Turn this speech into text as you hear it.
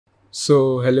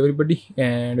So hello everybody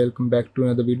and welcome back to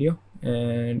another video,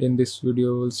 and in this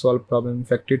video we'll solve problem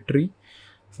infected tree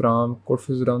from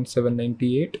Codeforces round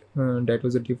 798, that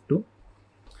was a Div2.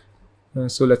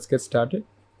 So let's get started.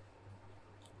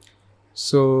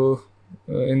 So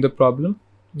in the problem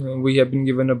we have been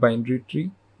given a binary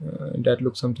tree that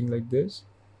looks something like this.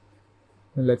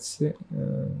 Let's say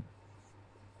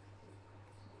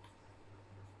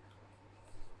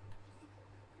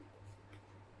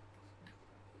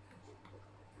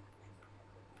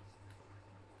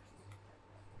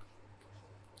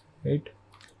right.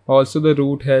 Also the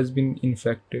root has been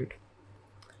infected.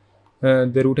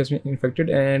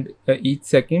 And each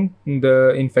second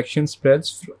the infection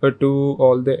spreads to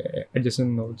all the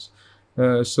adjacent nodes.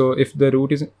 So if the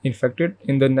root is infected,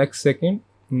 in the next second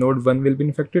node 1 will be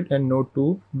infected and node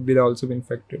 2 will also be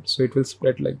infected, so it will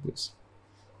spread like this,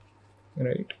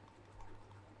 right?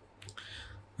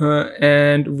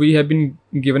 And we have been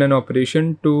given an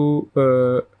operation to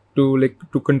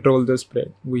control the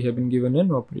spread. We have been given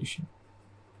an operation.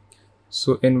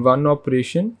 So in one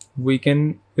operation we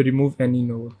can remove any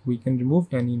node.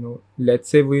 Let's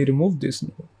say we remove this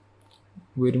node.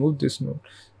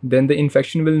 Then the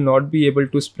infection will not be able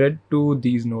to spread to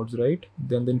these nodes, right?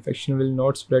 Then the infection will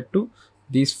not spread to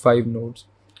these 5 nodes.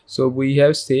 So we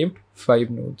have saved 5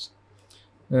 nodes.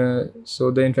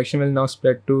 So the infection will now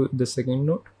spread to the second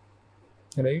node,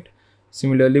 right?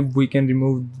 Similarly, we can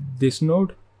remove this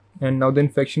node, and now the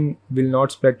infection will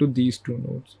not spread to these 2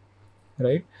 nodes,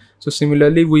 right? So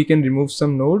similarly we can remove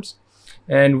some nodes,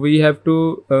 and we have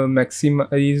to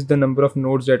maximize the number of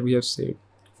nodes that we have saved.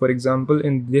 For example,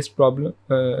 in this problem,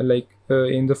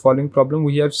 in the following problem,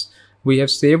 we have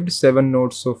saved 7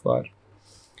 nodes so far.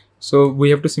 So we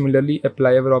have to similarly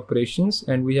apply our operations,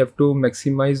 and we have to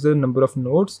maximize the number of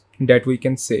nodes that we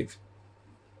can save,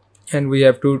 and we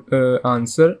have to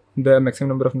answer the maximum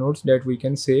number of nodes that we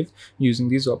can save using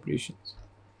these operations.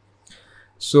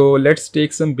 So let's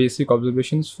take some basic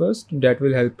observations first that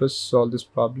will help us solve this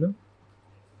problem.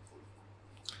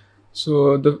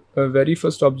 So the very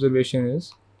first observation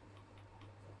is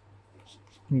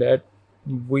that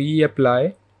we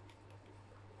apply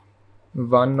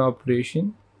one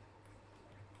operation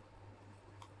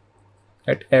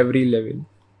at every level.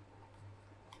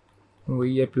 What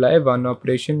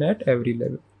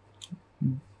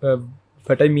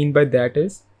I mean by that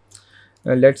is,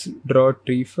 let's draw a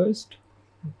tree first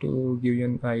to give you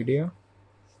an idea.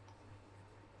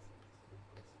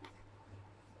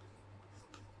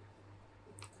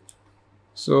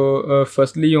 So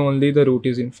firstly, only the root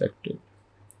is infected,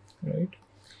 right?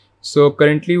 So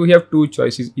currently we have 2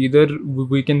 choices. Either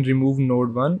we can remove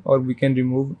node 1 or we can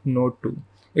remove node 2.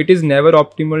 It is never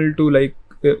optimal to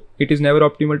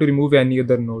remove any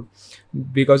other node,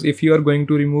 because if you are going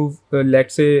to remove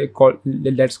let's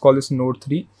call this node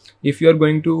 3. If you are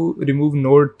going to remove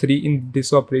node 3 in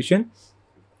this operation,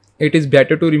 it is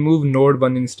better to remove node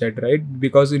 1 instead, right?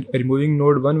 Because removing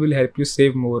node 1 will help you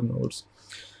save more nodes.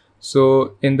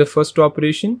 So in the first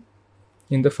operation,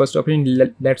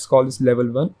 let's call this level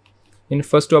 1. In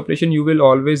first operation you will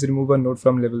always remove a node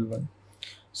from level 1.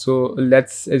 So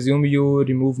let's assume you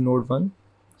remove node 1.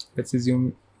 Let's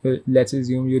assume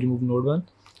you remove node 1.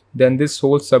 Then this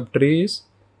whole subtree is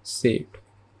saved.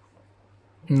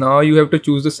 Now you have to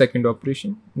choose the second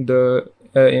operation. In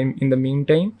the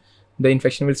meantime, the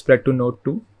infection will spread to node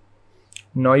 2.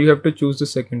 Now you have to choose the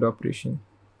second operation,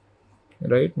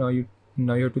 right? Now you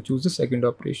have to choose the second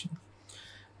operation.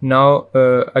 Now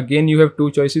again you have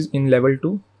 2 choices in level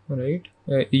 2, right?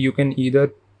 You can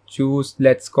either choose,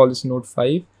 let's call this node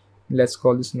 5, let's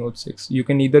call this node 6. You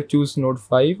can either choose node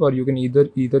 5 or you can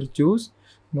either choose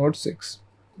node 6,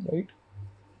 right?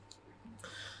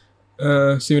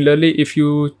 Similarly, if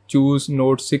you choose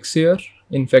node 6 here,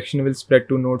 infection will spread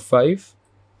to node 5,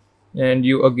 and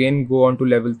you again go on to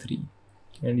level 3,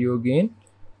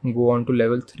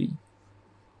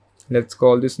 Let's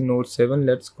call this node 7,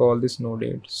 let's call this node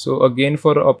 8. So again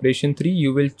for operation 3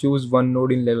 you will choose one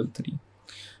node in level 3,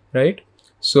 right?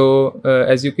 So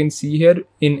as you can see here,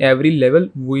 in every level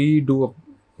we do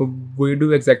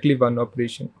exactly one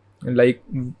operation. Like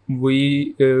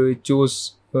we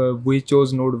chose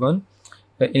node 1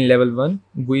 in level 1,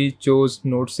 we chose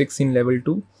node 6 in level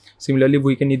 2. Similarly,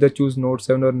 we can either choose node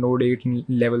 7 or node 8 in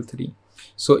level 3.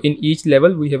 So in each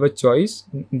level we have a choice,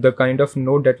 the kind of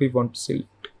node that we want to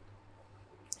select,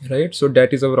 right? So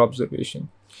that is our observation.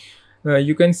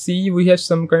 You can see we have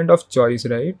some kind of choice,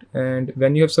 right? And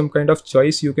when you have some kind of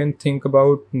choice, you can think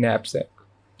about knapsack.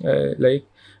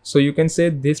 So you can say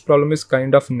this problem is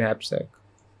kind of knapsack.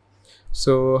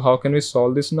 So how can we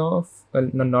solve this now?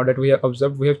 now that we have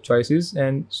observed, we have choices,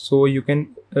 and so you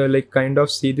can like kind of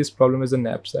see this problem as a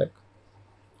knapsack.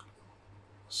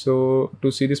 So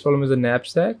to see this problem as a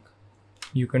knapsack,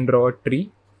 you can draw a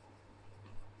tree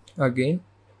again.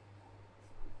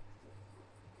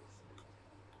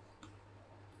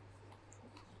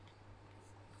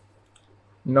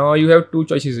 Now you have two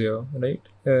choices here, right?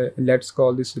 Let's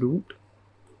call this root.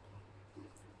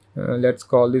 Let's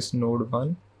call this node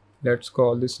 1. Let's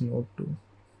call this node 2.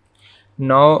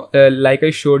 Now, like I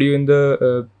showed you in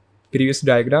the previous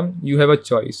diagram, you have a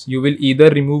choice. You will either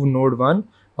remove node 1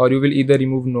 or you will either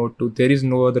remove node 2. There is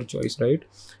no other choice, right?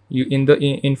 You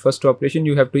in first operation,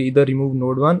 you have to either remove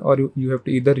node 1 or you have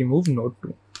to either remove node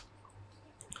 2.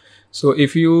 So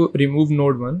if you remove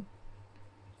node 1,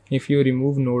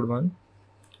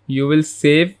 you will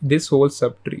save this whole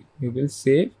subtree.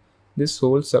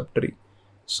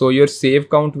 So your save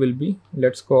count will be,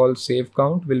 let's call save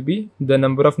count will be the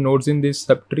number of nodes in this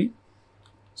subtree.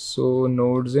 So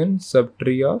nodes in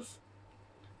subtree of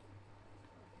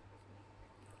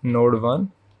node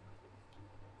 1,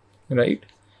 right?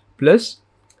 Plus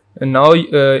now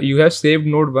you have saved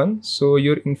node 1, so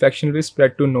your infection will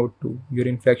spread to node 2.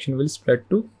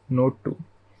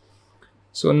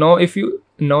 So now if you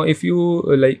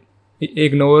like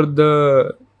ignore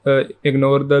the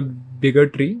bigger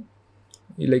tree,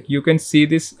 like you can see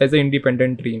this as an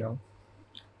independent tree now.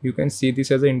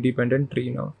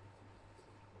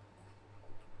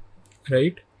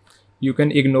 Right? You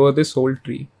can ignore this whole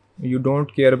tree. You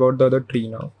don't care about the other tree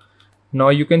now. Now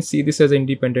you can see this as an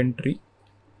independent tree.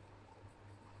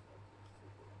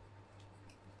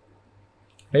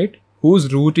 Right?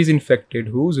 Whose root is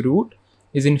infected?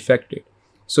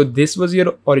 So this was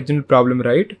your original problem,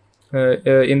 right?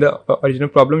 In the original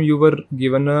problem, you were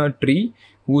given a tree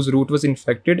whose root was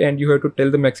infected, and you have to tell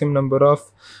the maximum number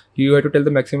of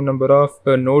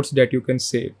nodes that you can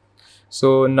save.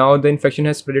 So now the infection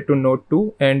has spread to node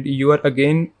 2, and you are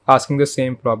again asking the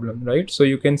same problem, right? So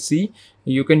you can see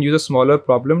you can use a smaller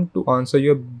problem to answer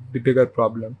your bigger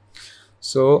problem.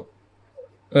 So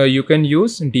you can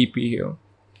use DP here,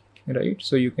 right?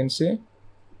 So you can say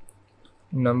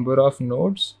number of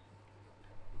nodes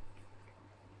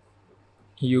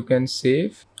you can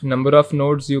save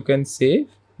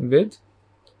with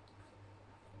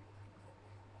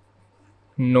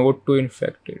node 2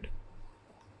 infected.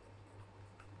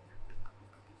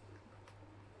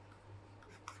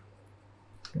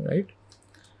 Right?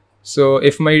 So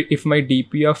if my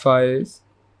DP of I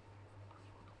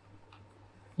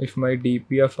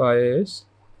is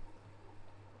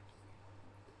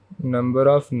number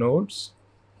of nodes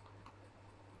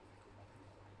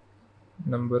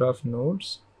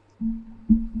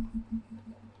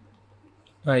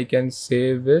I can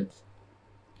save with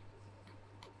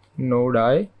node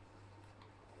I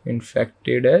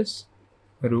infected as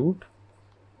root.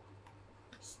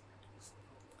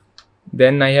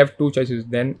 Then I have two choices.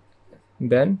 Then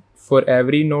for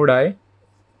every node I,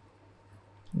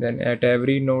 at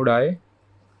every node I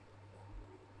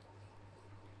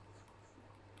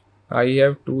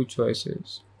have two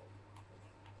choices.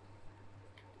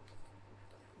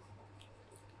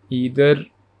 Either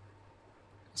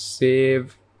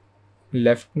save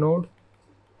left node,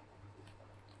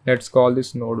 let's call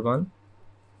this node 1,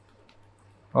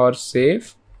 or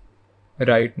save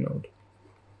right node,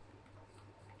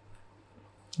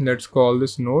 let's call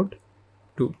this node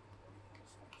 2.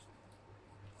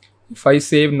 If I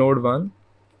save node 1,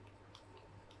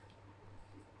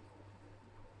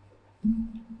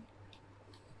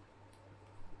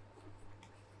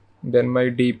 then my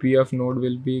DP of node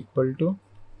will be equal to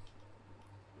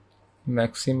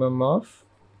maximum of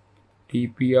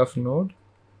DP of node,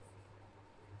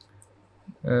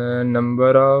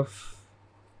 number of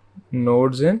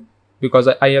nodes in, because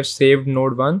I have saved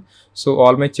node 1, so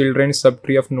all my children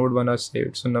subtree of node 1 are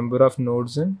saved. So number of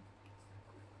nodes in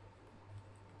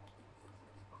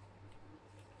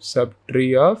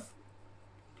subtree of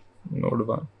node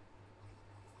 1,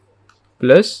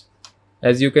 plus,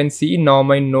 as you can see, now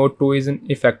my node 2 is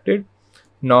infected.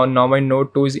 Now my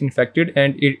node 2 is infected,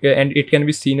 and it can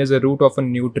be seen as a root of a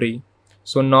new tree.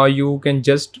 So now you can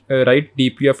just write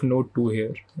DP of node 2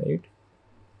 here, right?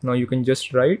 Now you can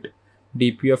just write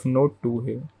DP of node 2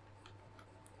 here,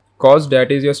 cause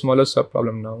that is your smaller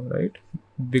subproblem now, right?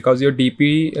 Because your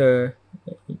DP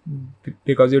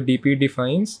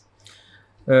defines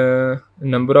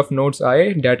number of nodes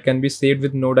I that can be saved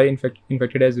with node I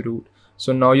infected as root.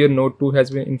 So now your node 2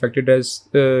 has been infected as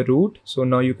root. So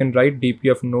now you can write DP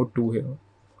of node 2 here.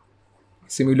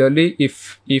 Similarly,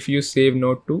 if you save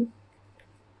node 2,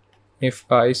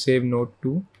 if I save node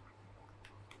 2,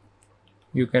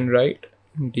 you can write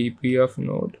dp of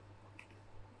node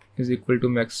is equal to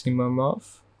maximum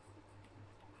of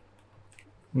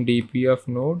dp of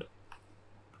node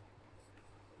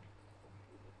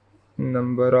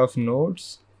number of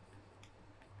nodes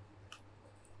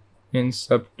in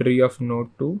subtree of node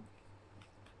 2.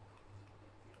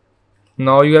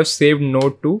 Now you have saved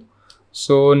node 2,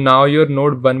 so now your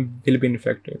node 1 will be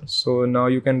infected. So now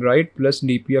you can write plus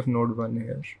dp of node 1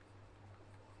 here.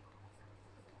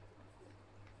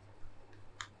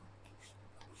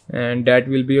 And that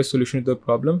will be your solution to the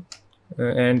problem.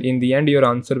 And in the end, your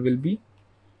answer will be,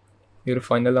 your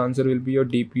final answer will be your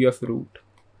dp of root.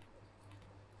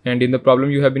 And in the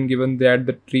problem you have been given that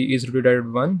the tree is rooted at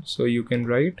 1, so you can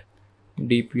write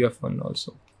dp of 1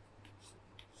 also.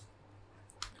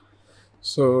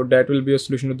 So that will be a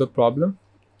solution to the problem,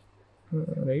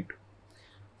 right?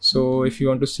 So if you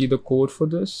want to see the code for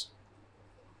this,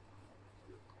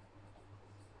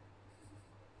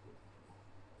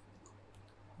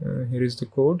 here is the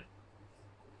code.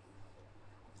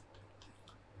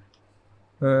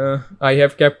 I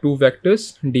have kept two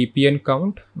vectors, dp and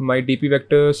count. My dp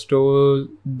vector stores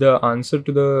the answer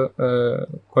to the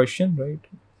question, right?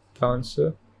 The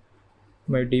answer,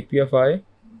 my dp of I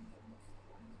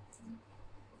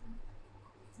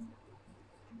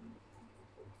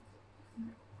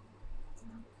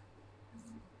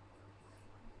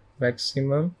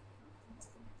maximum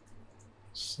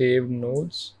saved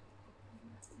nodes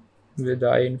with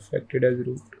I infected as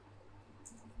root.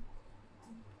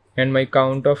 And my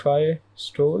count of I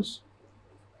stores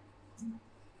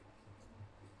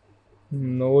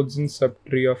nodes in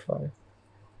subtree of I.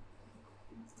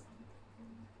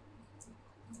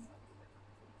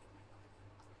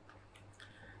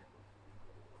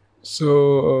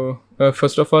 So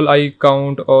first of all, I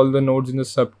count all the nodes in the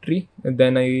subtree, and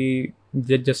then I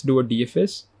just do a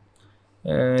DFS.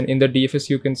 And in the DFS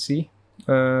you can see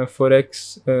for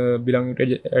x belonging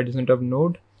to adjacent of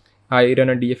node, I run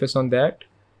a DFS on that.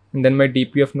 And then my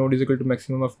dp of node is equal to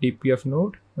maximum of dp of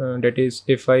node. That is,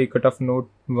 if I cut off node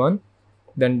 1,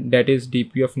 then that is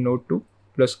dp of node 2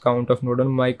 plus count of node 1.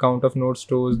 My count of node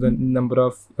stores the number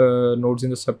of nodes in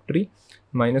the subtree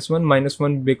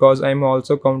 -1 because I'm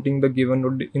also counting the given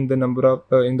node in the number of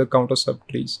in the count of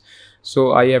subtrees.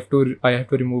 So I have to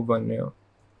remove 1 here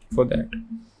for that.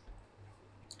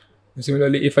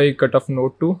 Similarly, if I cut off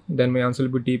node 2, then my answer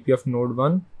will be dp of node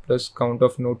 1 plus count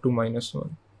of node 2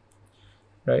 -1.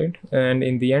 Right, and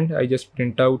in the end I just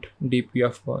print out dp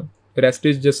of 1. The rest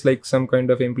is just like some kind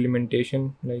of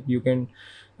implementation. Like you can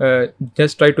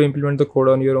just try to implement the code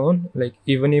on your own. Like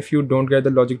even if you don't get the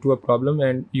logic to a problem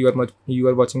and you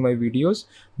are watching my videos,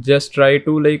 just try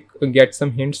to like get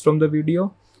some hints from the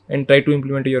video and try to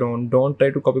implement your own. Don't try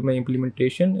to copy my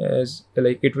implementation, as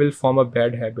like it will form a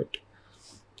bad habit.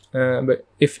 But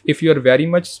if you are very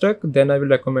much stuck, then I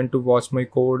will recommend to watch my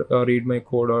code or read my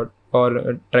code or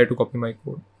try to copy my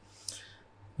code.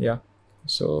 Yeah,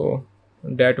 so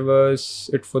that was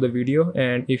it for the video,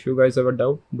 and if you guys have a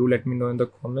doubt, do let me know in the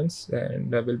comments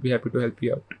and I will be happy to help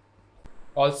you out.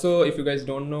 Also, if you guys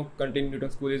don't know, Continue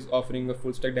Newton School is offering a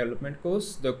full stack development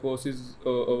course. The course is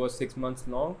over 6 months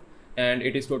long, and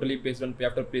it is totally based on pay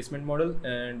after placement model,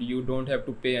 and you don't have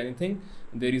to pay anything.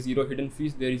 There is zero hidden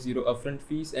fees, there is zero upfront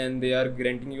fees, and they are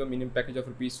granting you a minimum package of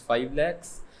rupees 5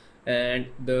 lakhs, and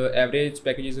the average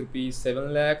package is rupees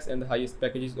 7 lakhs, and the highest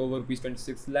package is over rupees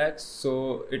 26 lakhs.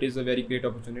 So it is a very great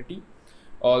opportunity.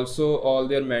 Also, all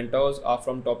their mentors are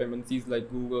from top MNCs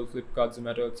like Google, Flipkart,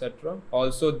 Zomato, etc.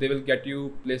 Also, they will get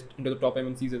you placed into the top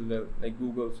MNCs as well, like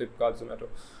Google, Flipkart, Zomato.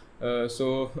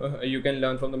 You can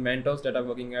learn from the mentors that are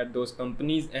working at those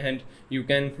companies, and you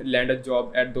can land a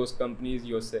job at those companies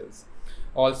yourselves.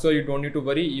 Also, you don't need to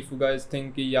worry if you guys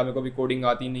think कि यार मेरे को भी coding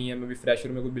आती नहीं है, मैं भी fresher,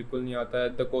 मेरे को बिल्कुल नहीं आता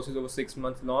है. The course is over 6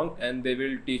 months long and they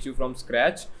will teach you from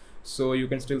scratch. So you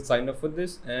can still sign up for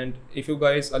this. And if you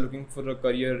guys are looking for a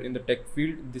career in the tech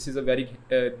field, this is a very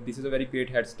great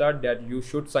head start that you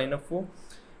should sign up for.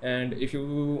 And if you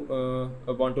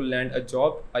want to land a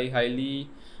job, I highly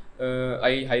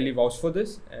vouch for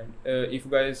this. And if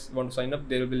you guys want to sign up,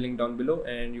 there will be a link down below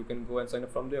and you can go and sign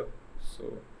up from there.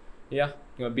 So yeah,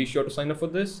 be sure to sign up for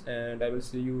this, and I will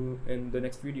see you in the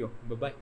next video. Bye bye.